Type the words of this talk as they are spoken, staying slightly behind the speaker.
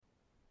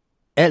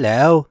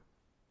Hello.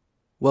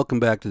 Welcome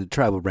back to the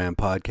Tribal Brand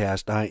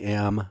Podcast. I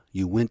am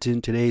you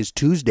Winton. Today is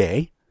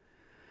Tuesday,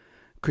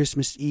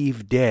 Christmas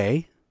Eve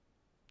day,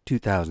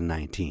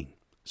 2019.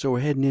 So we're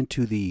heading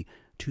into the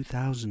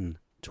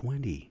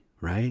 2020,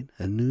 right?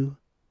 A new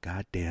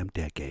goddamn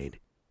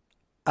decade.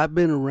 I've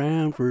been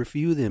around for a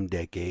few of them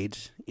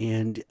decades,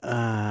 and,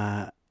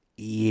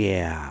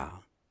 yeah,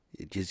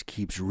 it just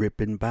keeps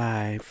ripping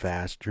by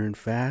faster and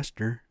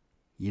faster.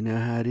 You know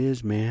how it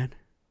is, man.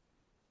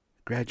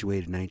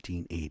 Graduated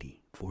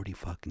 1980, 40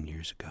 fucking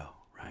years ago,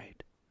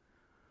 right?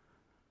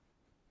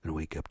 Gonna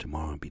wake up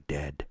tomorrow and be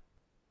dead.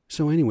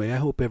 So anyway, I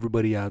hope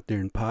everybody out there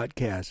in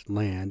podcast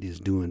land is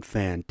doing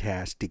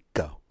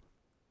fantastico.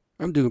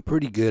 I'm doing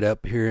pretty good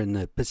up here in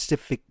the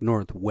Pacific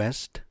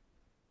Northwest.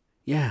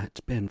 Yeah,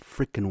 it's been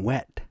freaking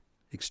wet.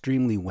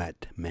 Extremely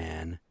wet,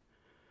 man.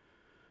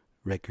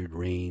 Record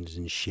rains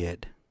and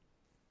shit.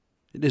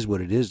 It is what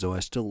it is, though.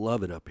 I still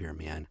love it up here,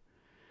 man.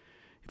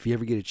 If you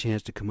ever get a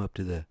chance to come up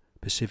to the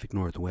Pacific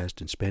Northwest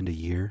and spend a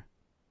year,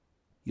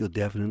 you'll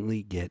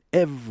definitely get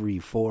every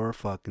 4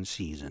 fucking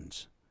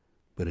seasons.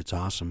 But it's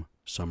awesome.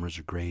 Summers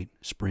are great.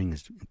 Spring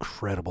is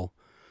incredible.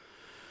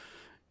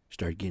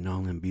 Start getting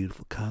all them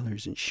beautiful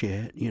colors and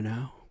shit, you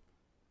know?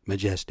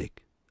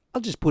 Majestic.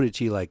 I'll just put it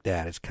to you like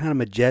that. It's kind of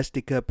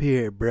majestic up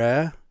here,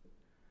 bruh.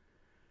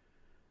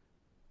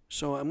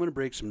 So I'm going to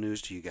break some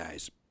news to you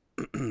guys.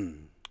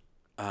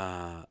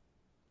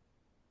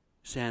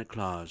 Santa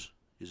Claus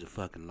is a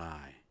fucking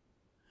lie.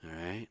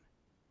 Alright?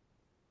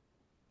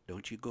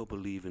 Don't you go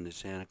believing that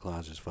Santa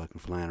Claus is fucking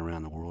flying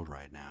around the world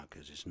right now,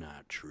 because it's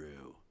not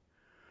true.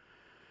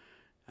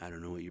 I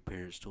don't know what your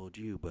parents told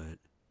you, but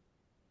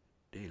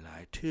they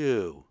lie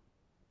too.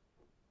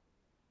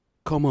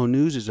 Como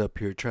News is up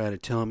here trying to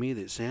tell me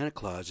that Santa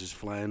Claus is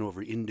flying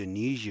over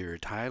Indonesia or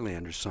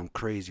Thailand or some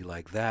crazy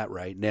like that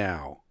right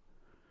now.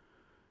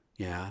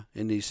 Yeah,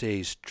 and they say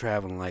he's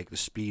traveling like the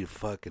speed of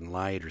fucking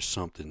light or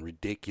something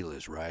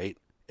ridiculous, right?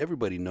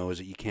 Everybody knows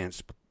that you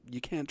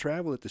can't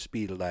travel at the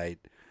speed of light.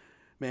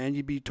 Man,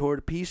 you'd be torn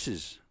to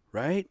pieces,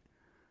 right?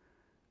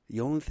 The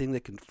only thing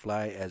that can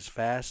fly as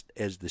fast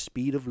as the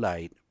speed of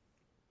light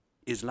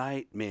is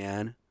light,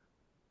 man.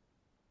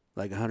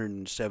 Like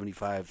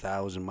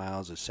 175,000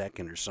 miles a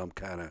second or some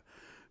kind of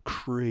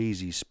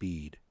crazy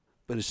speed.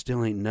 But it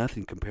still ain't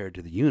nothing compared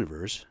to the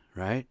universe,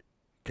 right?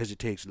 Because it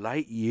takes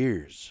light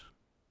years.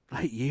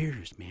 Light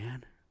years,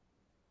 man.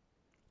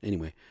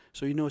 Anyway,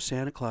 so you know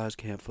Santa Claus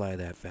can't fly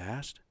that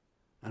fast?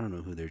 I don't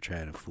know who they're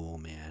trying to fool,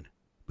 man.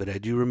 But I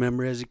do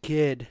remember as a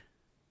kid,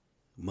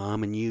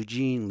 Mom and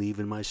Eugene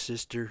leaving my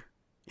sister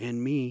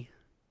and me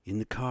in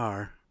the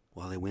car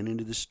while they went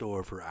into the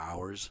store for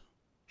hours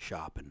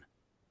shopping.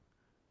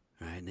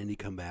 Right? And then they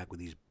come back with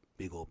these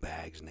big old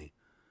bags and they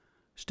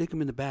stick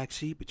them in the back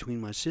seat between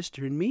my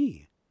sister and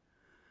me.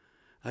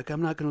 Like,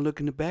 I'm not going to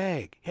look in the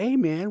bag. Hey,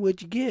 man,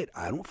 what'd you get?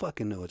 I don't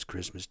fucking know it's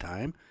Christmas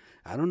time.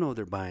 I don't know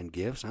they're buying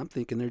gifts. I'm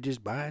thinking they're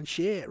just buying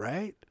shit,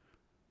 right?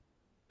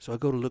 So I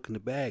go to look in the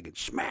bag and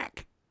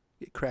smack.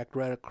 Get cracked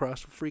right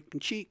across the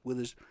freaking cheek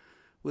with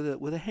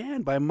a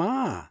hand by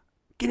Ma.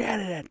 Get out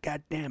of that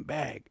goddamn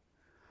bag.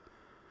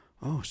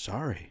 Oh,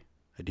 sorry.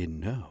 I didn't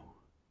know.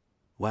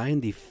 Why in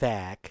the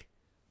fuck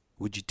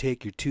would you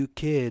take your 2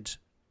 kids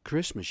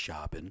Christmas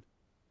shopping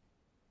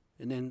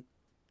and then,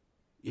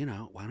 you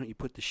know, why don't you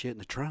put the shit in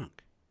the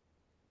trunk?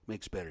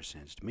 Makes better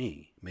sense to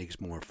me.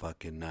 Makes more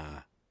fucking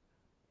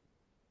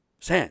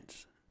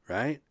sense,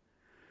 right?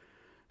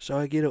 So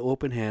I get an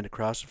open hand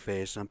across the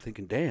face. I'm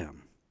thinking,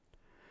 damn.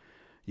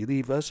 You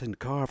leave us in the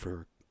car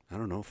for, I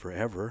don't know,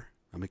 forever.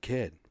 I'm a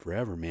kid.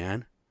 Forever,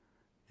 man.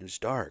 And it's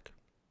dark.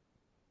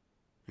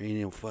 There ain't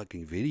no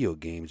fucking video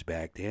games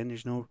back then.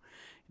 You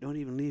don't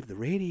even leave the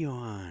radio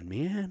on,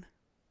 man.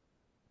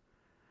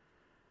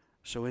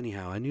 So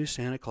anyhow, I knew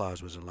Santa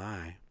Claus was a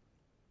lie.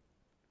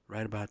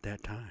 Right about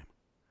that time.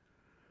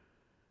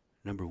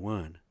 Number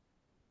 1,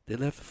 they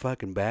left the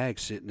fucking bag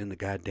sitting in the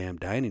goddamn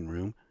dining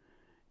room.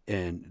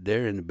 And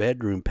they're in the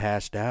bedroom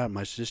passed out.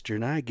 My sister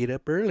and I get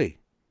up early.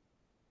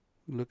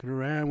 Looking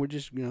around, we're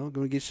just, going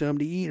to get something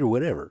to eat or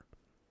whatever.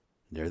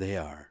 There they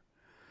are.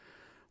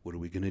 What are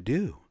we going to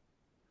do?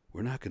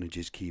 We're not going to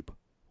just keep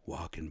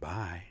walking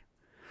by.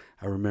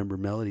 I remember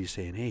Melody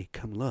saying, hey,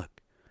 come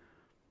look.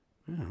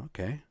 Oh,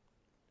 okay.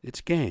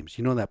 It's games.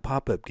 You know that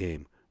pop-up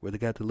game where they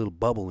got the little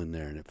bubble in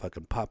there and it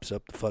fucking pops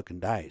up the fucking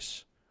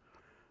dice.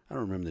 I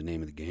don't remember the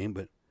name of the game,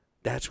 but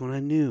that's when I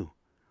knew.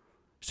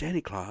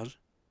 Santa Claus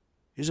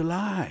is a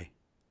lie.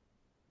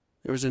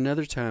 There was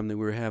another time that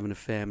we were having a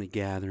family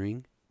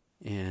gathering.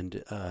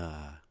 And,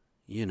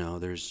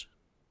 there's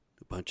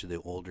a bunch of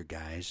the older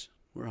guys.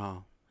 We're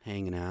all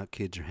hanging out.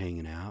 Kids are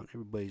hanging out.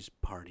 Everybody's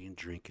partying,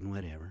 drinking,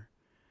 whatever.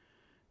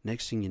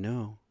 Next thing you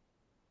know,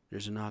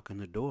 there's a knock on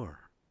the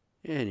door.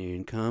 And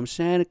in comes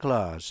Santa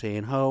Claus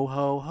saying ho,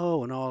 ho,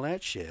 ho, and all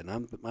that shit. And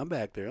I'm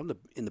back there. I'm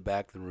in the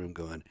back of the room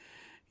going,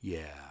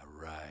 yeah,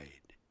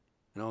 right.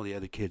 And all the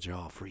other kids are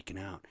all freaking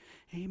out.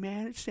 Hey,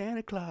 man, it's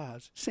Santa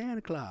Claus.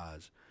 Santa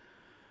Claus.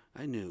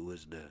 I knew it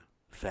was the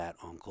fat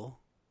uncle.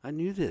 I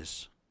knew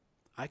this.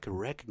 I could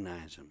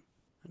recognize him.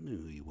 I knew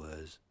who he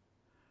was.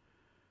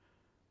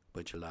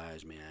 Bunch of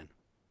lies, man.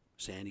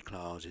 Santa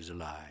Claus is a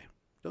lie.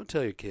 Don't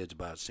tell your kids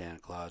about Santa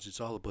Claus.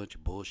 It's all a bunch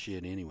of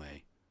bullshit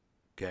anyway.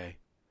 Okay?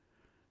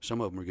 Some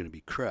of them are going to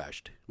be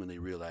crushed when they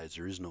realize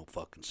there is no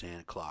fucking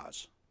Santa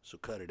Claus. So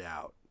cut it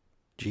out.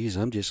 Geez,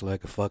 I'm just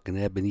like a fucking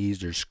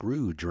Ebenezer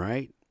Scrooge,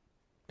 right?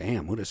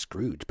 Damn, what a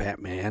Scrooge,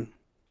 Batman.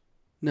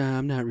 Nah,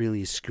 I'm not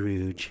really a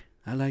Scrooge.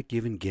 I like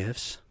giving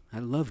gifts. I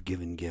love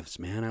giving gifts,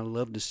 man. I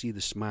love to see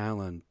the smile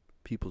on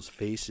people's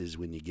faces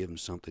when you give them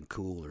something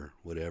cool or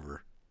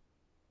whatever.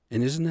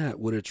 And isn't that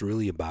what it's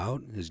really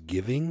about, is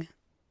giving?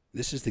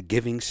 This is the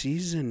giving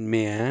season,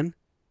 man.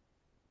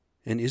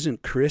 And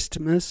isn't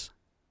Christmas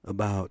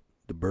about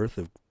the birth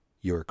of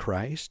your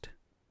Christ?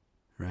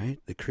 Right?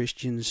 The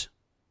Christian's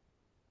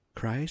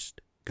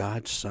Christ,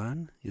 God's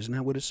Son. Isn't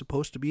that what it's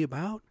supposed to be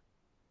about?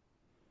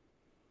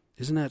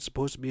 Isn't that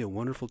supposed to be a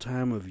wonderful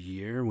time of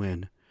year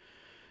when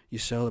you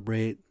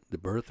celebrate the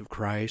birth of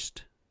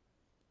Christ?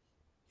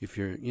 If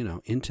you're,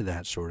 into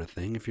that sort of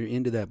thing, if you're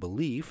into that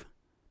belief,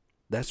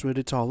 that's what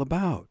it's all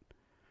about.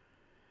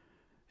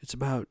 It's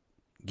about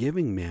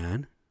giving,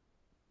 man.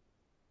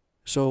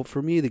 So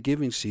for me, the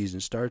giving season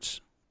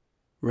starts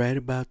right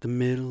about the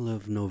middle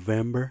of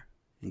November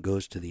and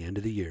goes to the end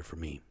of the year for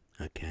me,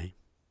 okay?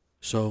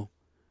 So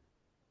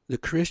the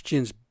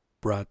Christians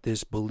brought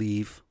this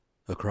belief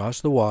across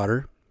the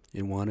water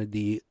and wanted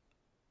the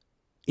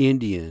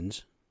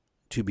Indians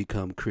to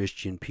become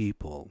Christian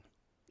people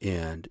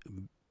and,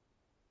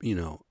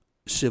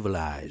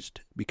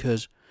 civilized.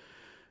 Because,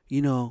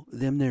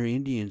 them there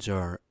Indians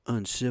are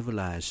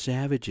uncivilized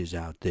savages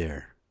out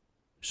there.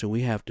 So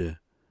we have to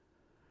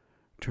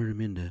turn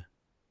them into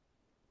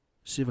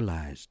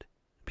civilized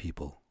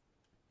people.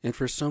 And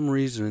for some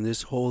reason in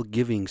this whole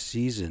giving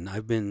season,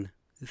 I've been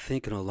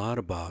thinking a lot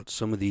about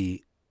some of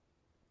the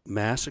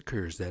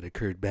massacres that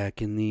occurred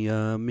back in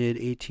the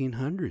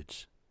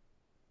mid-1800s.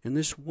 And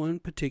this one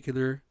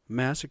particular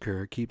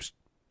massacre keeps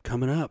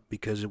coming up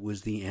because it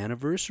was the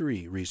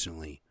anniversary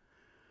recently,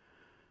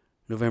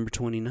 November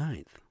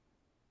 29th.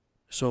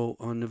 So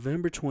on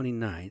November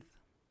 29th,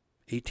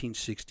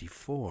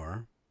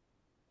 1864,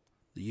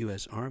 the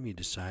U.S. Army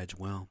decides,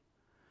 well,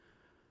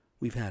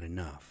 we've had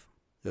enough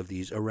of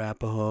these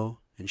Arapaho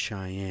and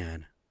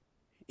Cheyenne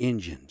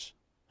Indians,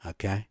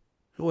 okay?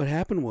 So what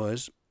happened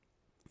was,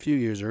 a few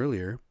years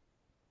earlier,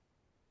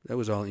 that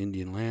was all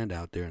Indian land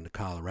out there in the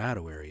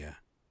Colorado area.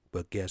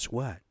 But guess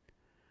what?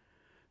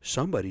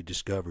 Somebody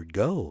discovered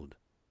gold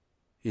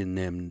in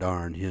them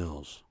darn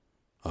hills,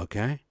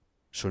 okay?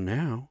 So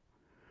now,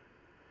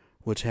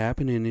 what's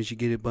happening is you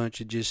get a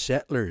bunch of just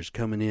settlers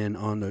coming in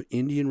on the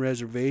Indian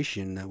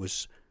reservation that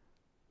was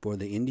for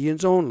the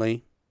Indians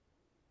only.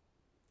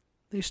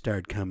 They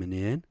start coming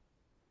in,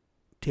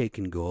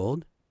 taking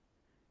gold,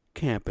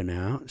 camping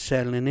out,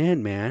 settling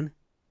in, man.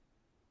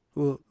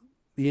 Well,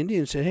 the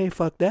Indians said, hey,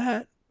 fuck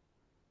that.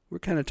 We're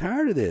kind of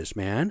tired of this,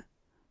 man.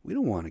 We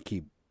don't want to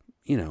keep,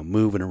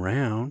 moving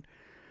around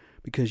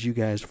because you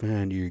guys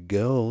found your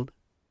gold.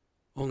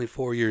 Only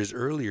 4 years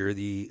earlier,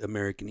 the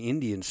American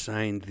Indians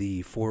signed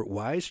the Fort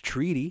Wise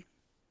Treaty,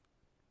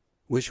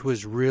 which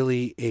was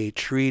really a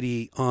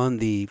treaty on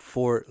the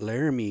Fort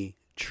Laramie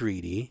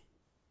Treaty.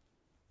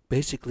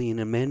 Basically an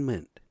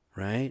amendment,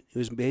 right? It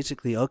was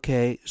basically,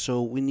 okay,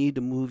 so we need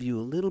to move you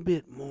a little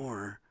bit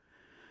more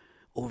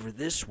over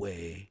this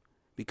way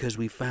because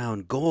we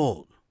found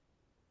gold.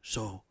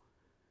 So,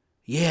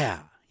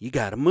 yeah, you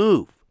got to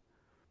move.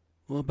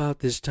 Well, about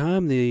this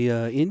time, the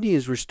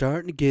Indians were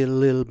starting to get a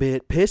little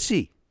bit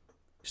pissy.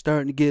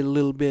 Starting to get a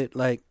little bit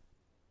like,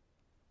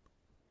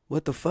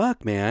 what the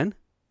fuck, man?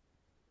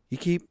 You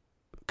keep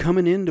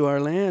coming into our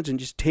lands and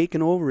just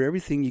taking over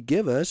everything you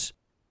give us.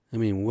 I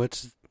mean,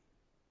 what's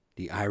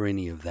the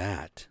irony of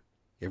that?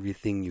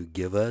 Everything you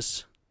give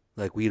us?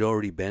 Like we'd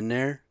already been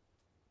there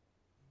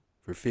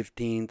for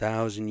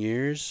 15,000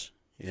 years,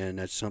 and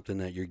that's something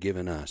that you're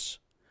giving us.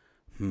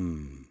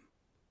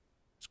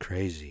 It's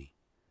crazy.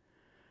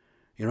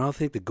 I don't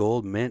think the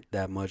gold meant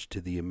that much to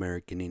the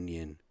American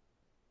Indian.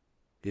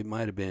 It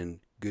might have been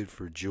good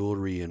for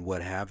jewelry and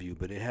what have you,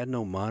 but it had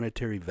no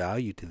monetary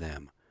value to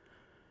them.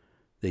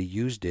 They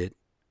used it,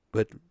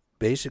 but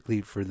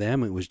basically for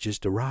them it was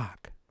just a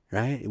rock,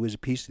 right? It was a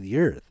piece of the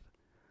earth.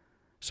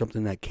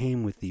 Something that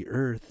came with the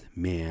earth,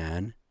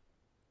 man.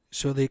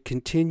 So they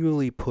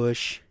continually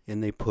push,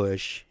 and they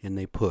push, and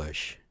they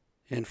push.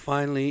 And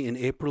finally, in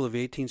April of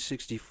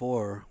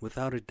 1864,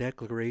 without a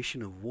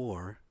declaration of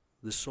war,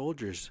 the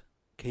soldiers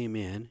came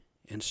in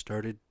and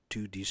started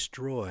to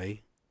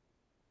destroy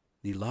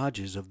the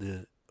lodges of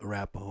the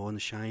Arapaho and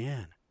the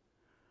Cheyenne.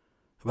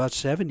 About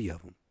 70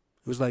 of them.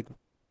 It was like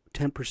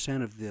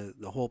 10% of the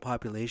whole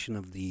population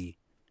of the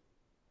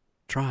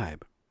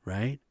tribe,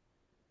 right?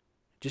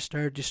 Just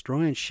started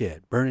destroying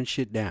shit, burning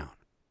shit down.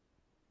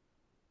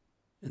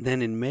 And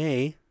then in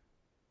May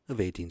of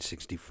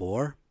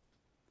 1864,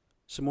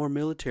 some more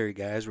military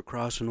guys were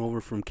crossing over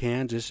from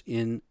Kansas,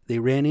 and they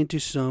ran into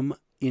some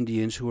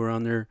Indians who were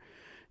on their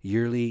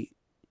yearly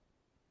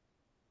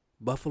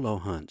buffalo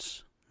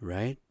hunts,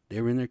 right? They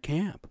were in their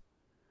camp.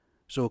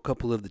 So a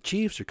couple of the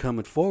chiefs are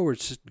coming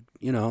forward,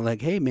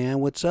 like, hey, man,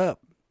 what's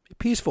up?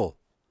 Peaceful.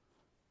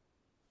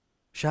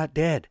 Shot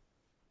dead.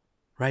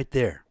 Right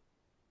there.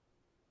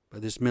 By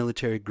this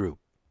military group.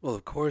 Well,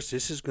 of course,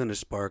 this is going to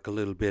spark a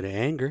little bit of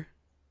anger.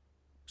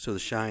 So the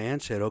Cheyenne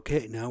said,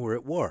 okay, now we're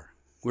at war.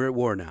 We're at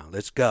war now.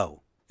 Let's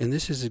go. And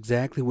this is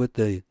exactly what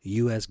the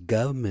U.S.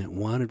 government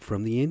wanted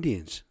from the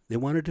Indians. They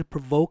wanted to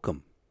provoke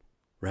them,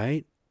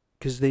 right?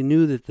 Because they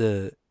knew that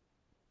the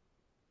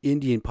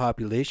Indian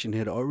population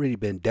had already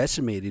been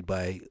decimated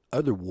by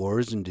other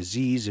wars and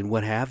disease and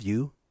what have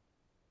you.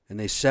 And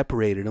they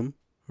separated them,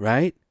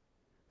 right?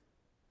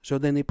 So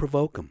then they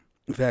provoke them.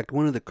 In fact,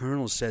 one of the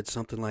colonels said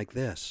something like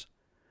this.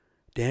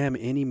 Damn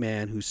any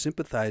man who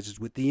sympathizes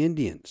with the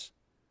Indians.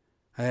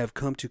 I have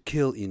come to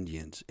kill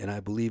Indians, and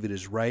I believe it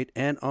is right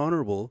and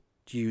honorable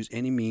to use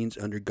any means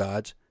under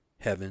God's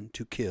heaven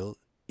to kill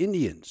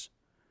Indians.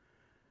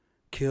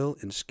 Kill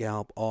and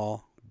scalp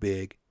all,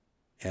 big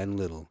and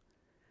little.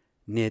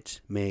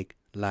 Nits make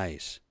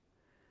lice.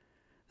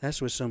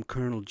 That's what some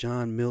Colonel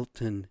John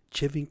Milton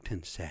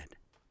Chivington said.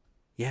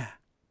 Yeah,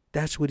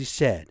 that's what he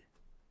said.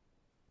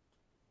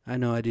 I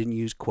know I didn't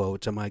use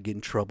quotes. I might get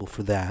in trouble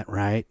for that,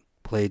 right?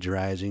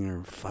 Plagiarizing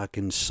or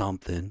fucking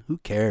something. Who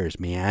cares,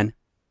 man?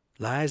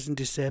 Lies and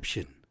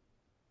deception.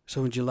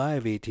 So in July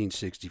of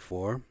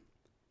 1864,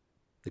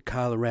 the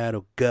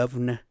Colorado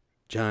governor,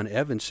 John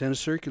Evans, sent a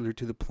circular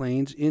to the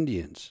Plains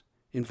Indians,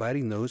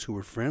 inviting those who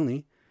were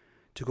friendly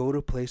to go to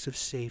a place of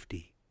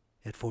safety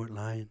at Fort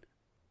Lyon.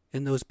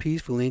 And those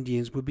peaceful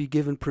Indians would be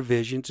given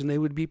provisions and they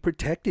would be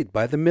protected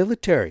by the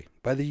military,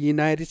 by the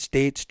United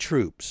States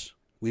troops.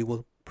 We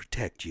will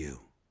protect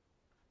you.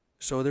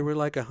 So there were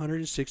like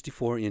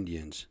 164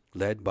 Indians,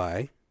 led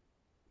by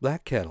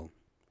Black Kettle.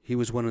 He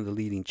was one of the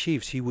leading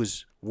chiefs. He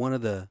was one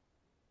of the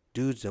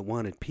dudes that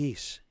wanted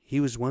peace.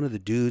 He was one of the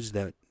dudes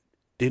that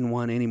didn't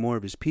want any more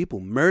of his people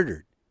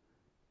murdered.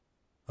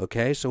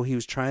 Okay, so he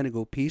was trying to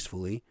go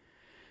peacefully,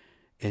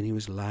 and he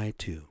was lied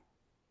to,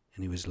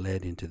 and he was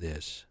led into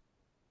this.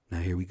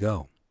 Now here we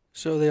go.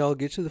 So they all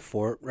get to the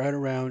fort right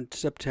around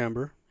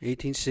September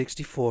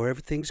 1864.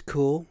 Everything's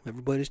cool.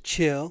 Everybody's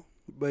chill.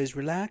 Everybody's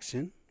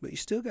relaxing. But you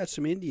still got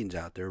some Indians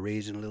out there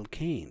raising a little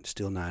cane.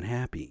 Still not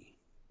happy.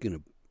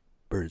 Gonna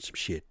burn some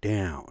shit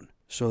down.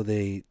 So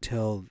they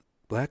tell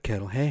Black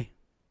Kettle, hey,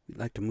 we'd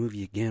like to move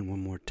you again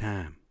one more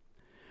time.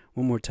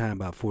 One more time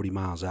about 40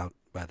 miles out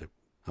by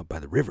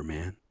the river,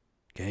 man.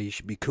 Okay, you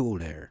should be cool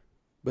there.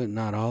 But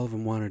not all of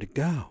them wanted to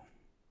go.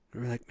 They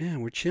were like,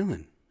 man, we're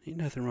chilling. Ain't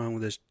nothing wrong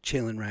with us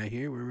chilling right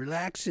here. We're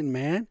relaxing,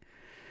 man.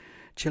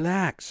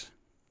 Chillax.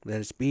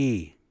 Let us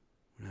be.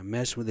 We're not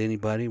messing with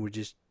anybody. We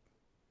just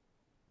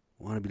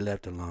want to be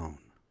left alone.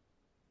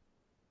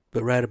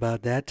 But right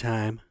about that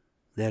time,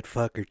 that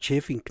fucker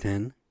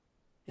Chivington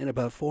and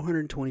about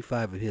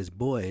 425 of his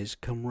boys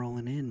come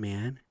rolling in,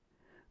 man.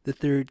 The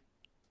 3rd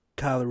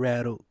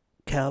Colorado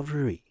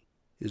Cavalry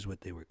is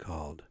what they were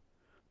called.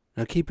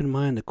 Now keep in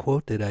mind the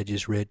quote that I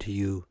just read to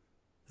you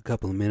a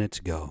couple of minutes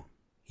ago.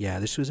 Yeah,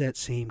 this was that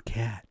same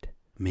cat,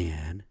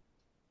 man.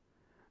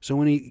 So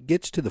when he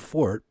gets to the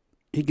fort,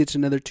 he gets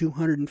another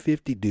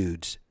 250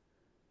 dudes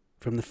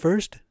from the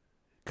 1st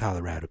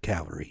Colorado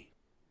Cavalry.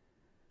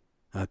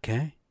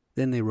 Okay?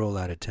 Then they roll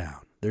out of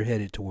town. They're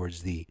headed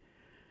towards the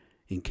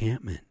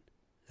encampment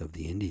of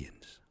the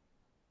Indians.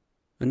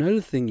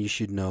 Another thing you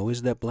should know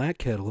is that Black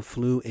Kettle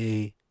flew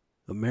a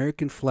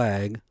American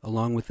flag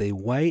along with a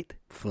white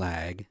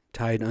flag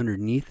tied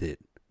underneath it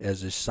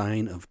as a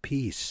sign of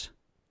peace.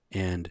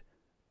 And,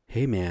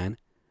 hey man,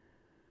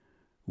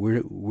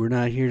 we're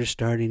not here to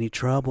start any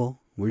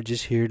trouble. We're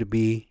just here to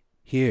be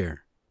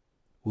here.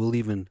 We'll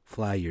even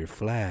fly your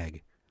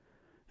flag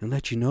and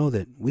let you know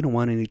that we don't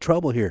want any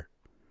trouble here.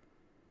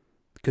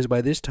 Because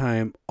by this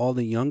time, all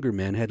the younger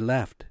men had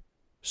left.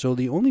 So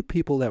the only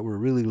people that were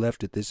really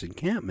left at this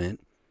encampment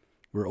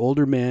were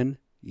older men,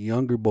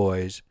 younger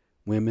boys,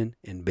 women,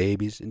 and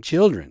babies and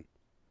children.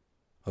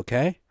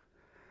 Okay?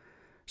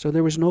 So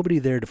there was nobody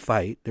there to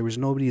fight. There was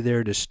nobody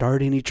there to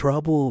start any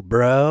trouble,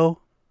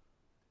 bro.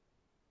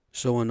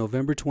 So on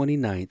November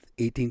 29th,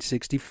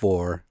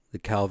 1864, the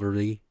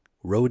cavalry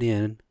rode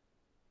in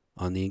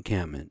on the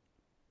encampment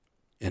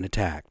and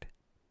attacked.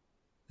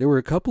 There were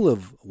a couple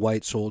of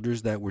white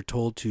soldiers that were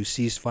told to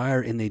cease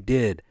fire, and they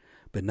did,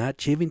 but not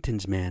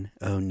Chivington's men.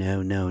 Oh,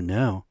 no, no,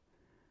 no.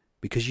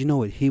 Because you know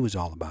what he was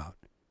all about.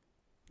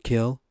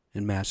 Kill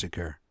and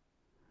massacre.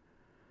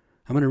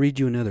 I'm going to read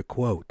you another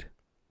quote.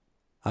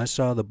 I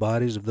saw the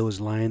bodies of those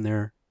lying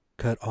there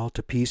cut all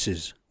to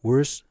pieces,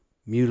 worse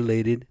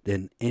mutilated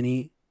than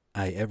any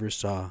I ever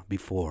saw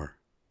before.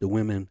 The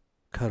women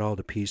cut all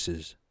to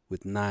pieces,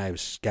 with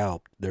knives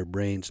scalped, their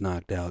brains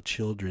knocked out,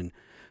 children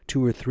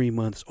 2 or 3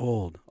 months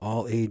old,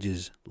 all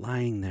ages,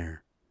 lying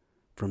there,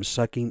 from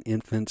sucking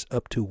infants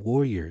up to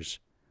warriors.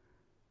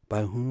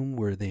 By whom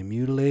were they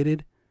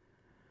mutilated?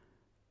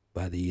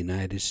 By the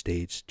United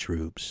States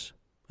troops.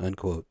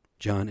 Unquote.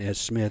 John S.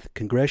 Smith,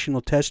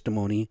 Congressional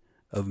Testimony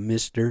of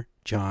Mr.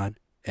 John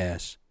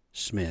S.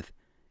 Smith,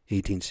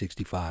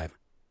 1865.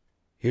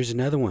 Here's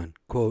another one.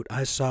 Quote,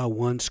 I saw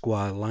one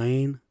squaw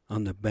lying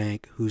on the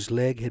bank whose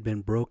leg had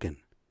been broken.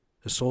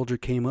 A soldier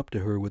came up to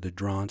her with a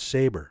drawn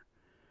saber.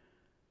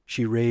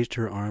 She raised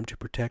her arm to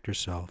protect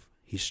herself.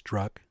 He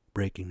struck,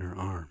 breaking her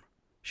arm.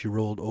 She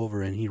rolled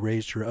over and he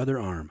raised her other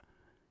arm.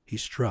 He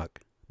struck,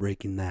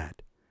 breaking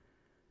that,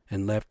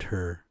 and left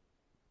her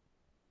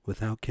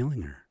without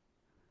killing her.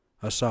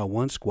 I saw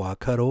one squaw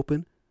cut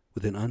open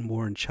with an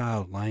unborn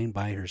child lying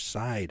by her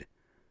side.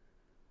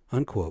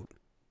 Unquote.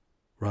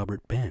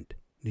 Robert Bent,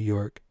 New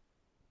York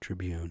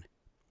Tribune,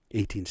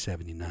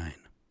 1879.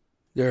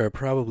 There are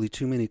probably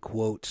too many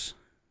quotes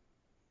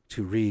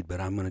to read, but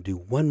I'm going to do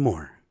one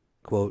more.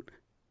 Quote,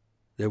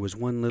 there was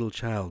one little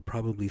child,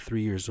 probably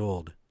 3 years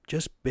old,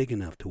 just big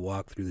enough to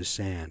walk through the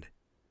sand.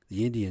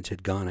 The Indians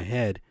had gone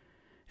ahead,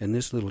 and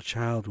this little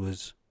child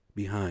was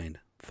behind,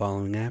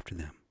 following after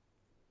them.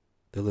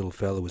 The little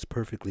fellow was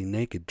perfectly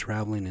naked,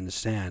 traveling in the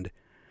sand.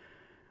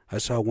 I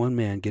saw one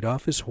man get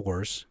off his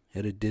horse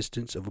at a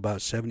distance of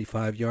about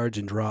 75 yards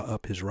and draw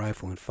up his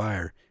rifle and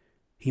fire.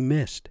 He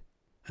missed.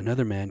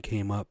 Another man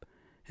came up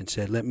and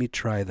said, let me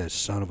try the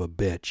son of a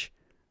bitch.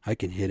 I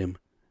can hit him.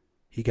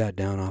 He got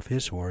down off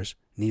his horse,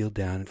 kneeled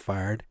down, and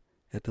fired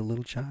at the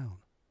little child.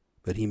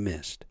 But he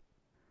missed.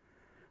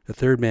 A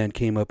third man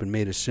came up and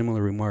made a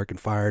similar remark and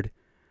fired,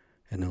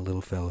 and the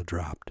little fellow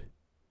dropped.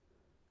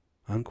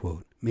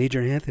 Unquote.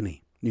 Major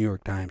Anthony, New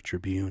York Times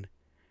Tribune,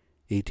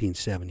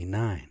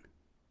 1879.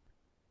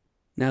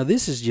 Now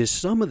this is just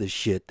some of the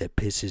shit that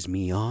pisses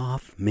me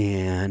off,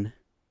 man.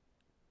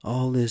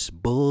 All this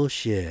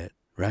bullshit,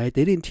 right?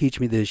 They didn't teach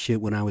me this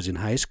shit when I was in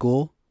high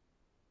school,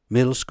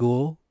 middle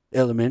school,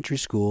 elementary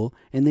school,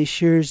 and they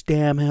sure as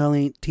damn hell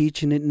ain't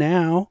teaching it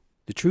now.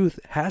 The truth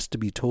has to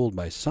be told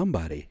by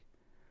somebody.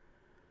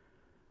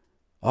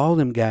 All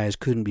them guys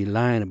couldn't be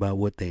lying about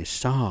what they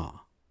saw.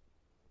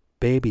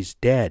 Baby's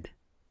dead.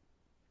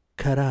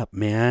 Cut up,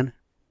 man.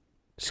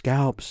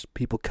 Scalps,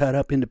 people cut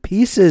up into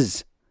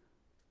pieces.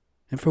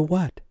 And for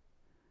what?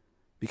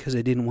 Because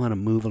they didn't want to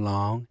move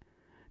along,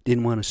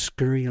 didn't want to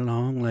scurry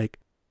along like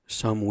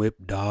some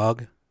whipped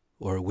dog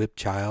or a whipped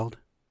child.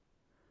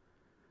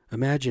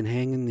 Imagine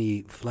hanging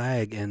the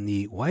flag and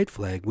the white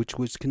flag, which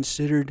was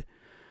considered,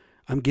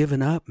 I'm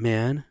giving up,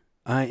 man.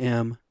 I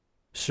am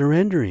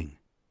surrendering.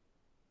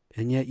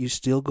 And yet you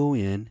still go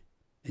in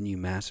and you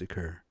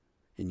massacre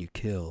and you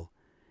kill.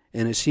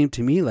 And it seemed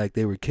to me like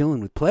they were killing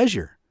with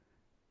pleasure.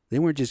 They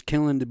weren't just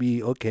killing to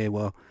be, okay,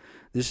 well,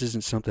 this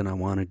isn't something I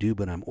want to do,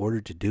 but I'm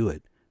ordered to do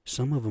it.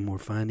 Some of them were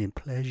finding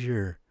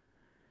pleasure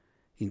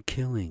in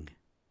killing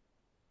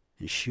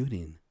and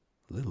shooting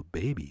little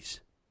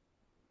babies.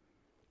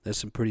 That's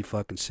some pretty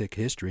fucking sick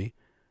history.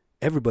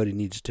 Everybody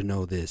needs to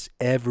know this.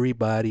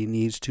 Everybody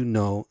needs to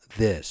know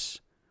this.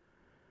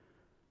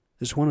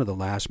 This is one of the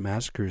last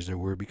massacres there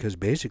were because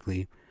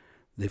basically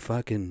they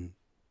fucking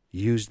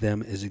used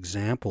them as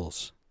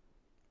examples.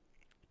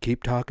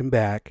 Keep talking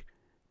back.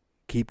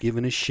 Keep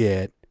giving a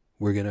shit.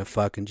 We're going to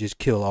fucking just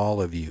kill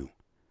all of you.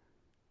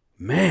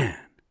 Man.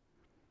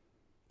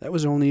 That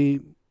was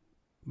only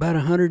about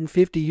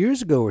 150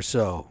 years ago or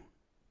so.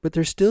 But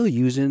they're still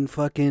using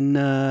fucking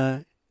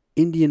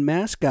Indian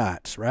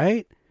mascots,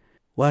 right?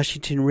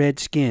 Washington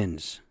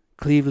Redskins,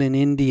 Cleveland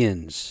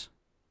Indians,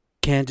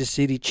 Kansas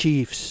City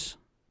Chiefs,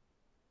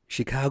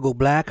 Chicago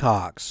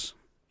Blackhawks.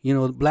 You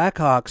know, the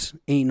Blackhawks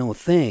ain't no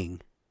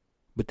thing,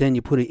 but then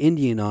you put an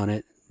Indian on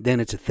it, then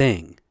it's a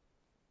thing.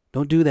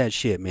 Don't do that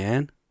shit,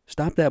 man.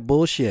 Stop that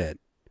bullshit.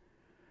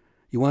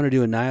 You wanted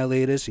to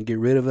annihilate us and get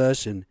rid of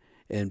us and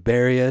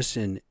bury us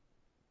and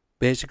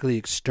basically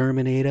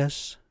exterminate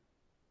us?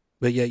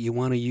 But yet you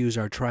want to use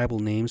our tribal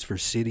names for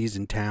cities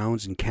and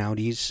towns and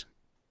counties.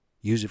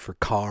 Use it for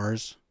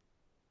cars.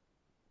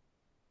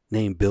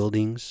 Name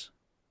buildings.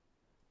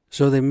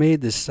 So they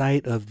made the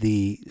site of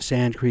the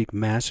Sand Creek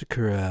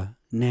Massacre a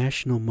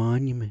national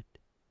monument.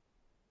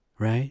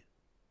 Right?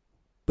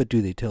 But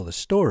do they tell the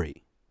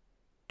story?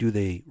 Do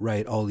they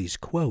write all these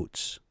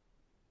quotes?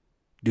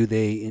 Do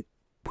they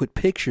put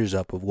pictures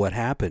up of what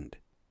happened?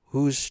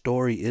 Whose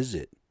story is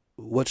it?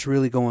 What's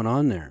really going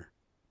on there?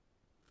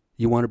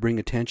 You want to bring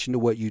attention to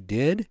what you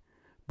did?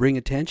 Bring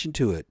attention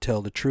to it.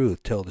 Tell the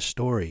truth. Tell the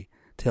story.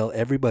 Tell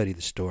everybody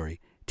the story.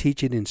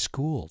 Teach it in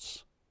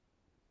schools.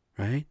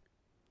 Right?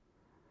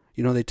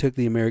 You know, they took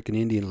the American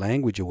Indian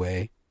language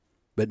away,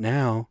 but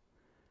now,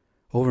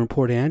 over in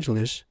Port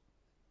Angeles,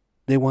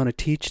 they want to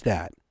teach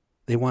that.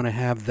 They want to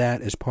have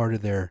that as part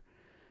of their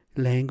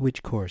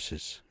language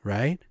courses,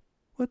 right?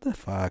 What the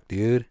fuck,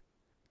 dude?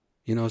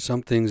 You know,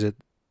 some things that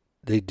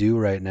they do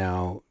right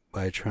now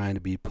by trying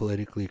to be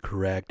politically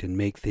correct and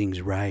make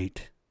things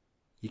right.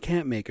 You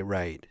can't make it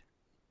right.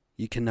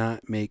 You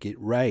cannot make it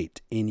right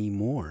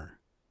anymore.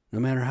 No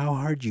matter how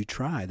hard you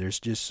try, there's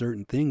just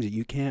certain things that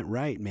you can't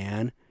right,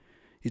 man.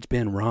 It's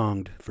been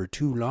wronged for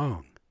too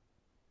long.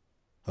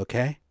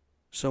 Okay?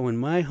 So in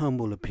my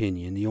humble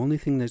opinion, the only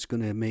thing that's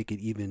going to make it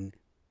even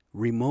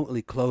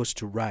remotely close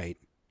to right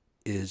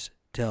is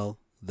tell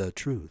the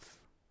truth.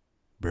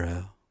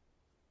 Bro.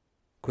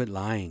 Quit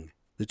lying.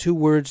 The two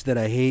words that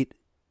I hate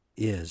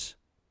is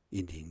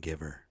Indian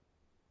giver.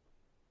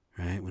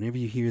 right? Whenever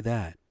you hear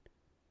that,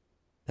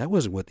 that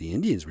wasn't what the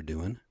Indians were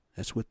doing.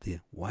 That's what the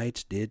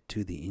whites did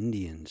to the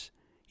Indians.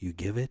 You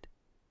give it,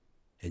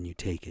 and you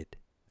take it.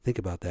 Think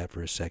about that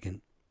for a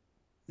second.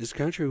 This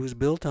country was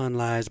built on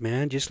lies,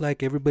 man, just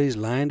like everybody's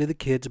lying to the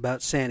kids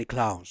about Santa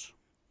Claus.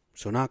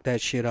 So knock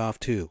that shit off,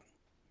 too.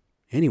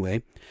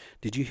 Anyway,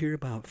 did you hear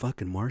about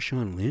fucking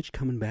Marshawn Lynch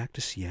coming back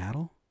to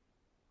Seattle?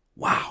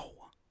 Wow.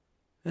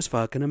 That's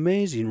fucking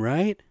amazing,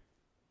 right?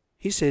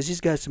 He says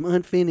he's got some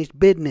unfinished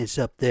business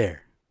up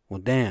there. Well,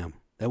 damn,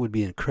 that would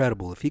be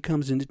incredible if he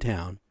comes into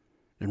town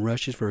and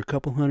rushes for a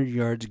couple 100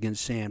 yards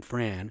against San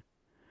Fran,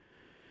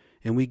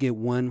 and we get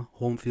one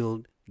home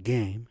field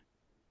game,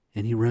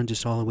 and he runs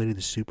us all the way to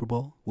the Super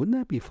Bowl. Wouldn't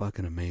that be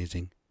fucking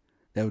amazing?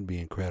 That would be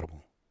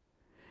incredible.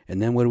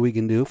 And then what are we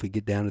going to do if we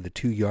get down to the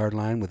 2-yard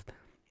line with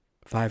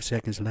 5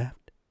 seconds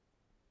left?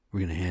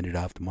 We're going to hand it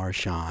off to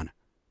Marshawn,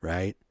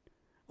 right?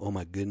 Oh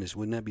my goodness,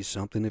 wouldn't that be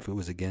something if it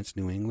was against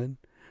New England?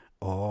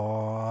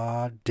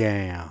 Oh,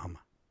 damn.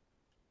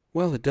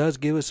 Well, it does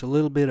give us a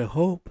little bit of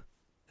hope,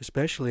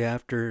 especially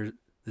after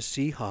the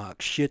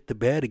Seahawks shit the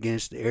bed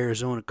against the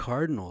Arizona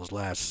Cardinals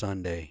last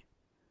Sunday.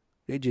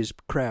 They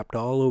just crapped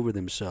all over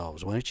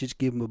themselves. Why don't you just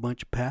give them a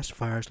bunch of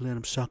pacifiers and let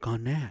them suck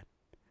on that?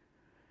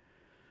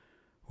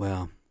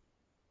 Well,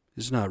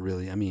 it's not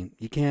really. I mean,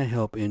 you can't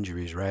help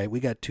injuries, right? We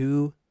got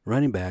 2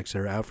 running backs that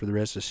are out for the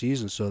rest of the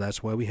season, so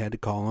that's why we had to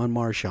call on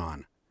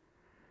Marshawn.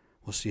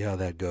 We'll see how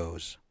that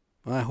goes.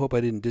 Well, I hope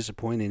I didn't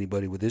disappoint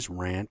anybody with this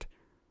rant.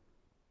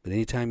 But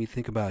anytime you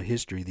think about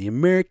history, the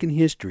American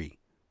history,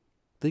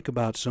 think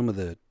about some of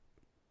the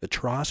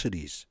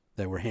atrocities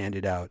that were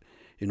handed out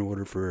in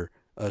order for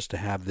us to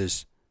have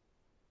this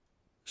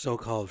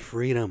so-called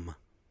freedom.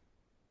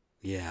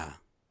 Yeah.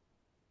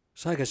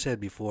 So like I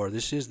said before,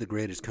 this is the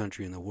greatest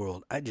country in the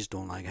world. I just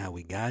don't like how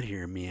we got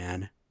here,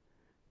 man.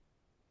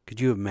 Could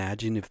you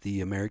imagine if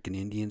the American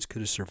Indians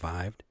could have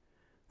survived?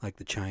 Like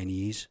the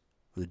Chinese,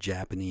 or the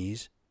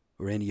Japanese,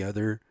 or any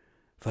other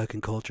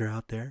fucking culture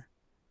out there?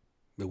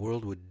 The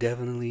world would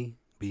definitely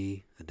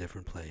be a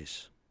different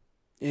place.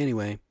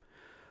 Anyway,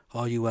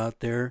 all you out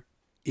there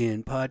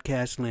in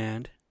podcast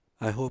land,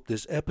 I hope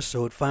this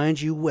episode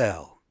finds you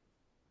well.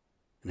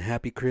 And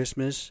happy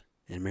Christmas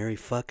and Merry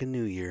fucking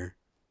New Year.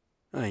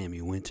 I am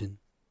you, Winton.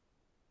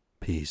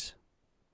 Peace.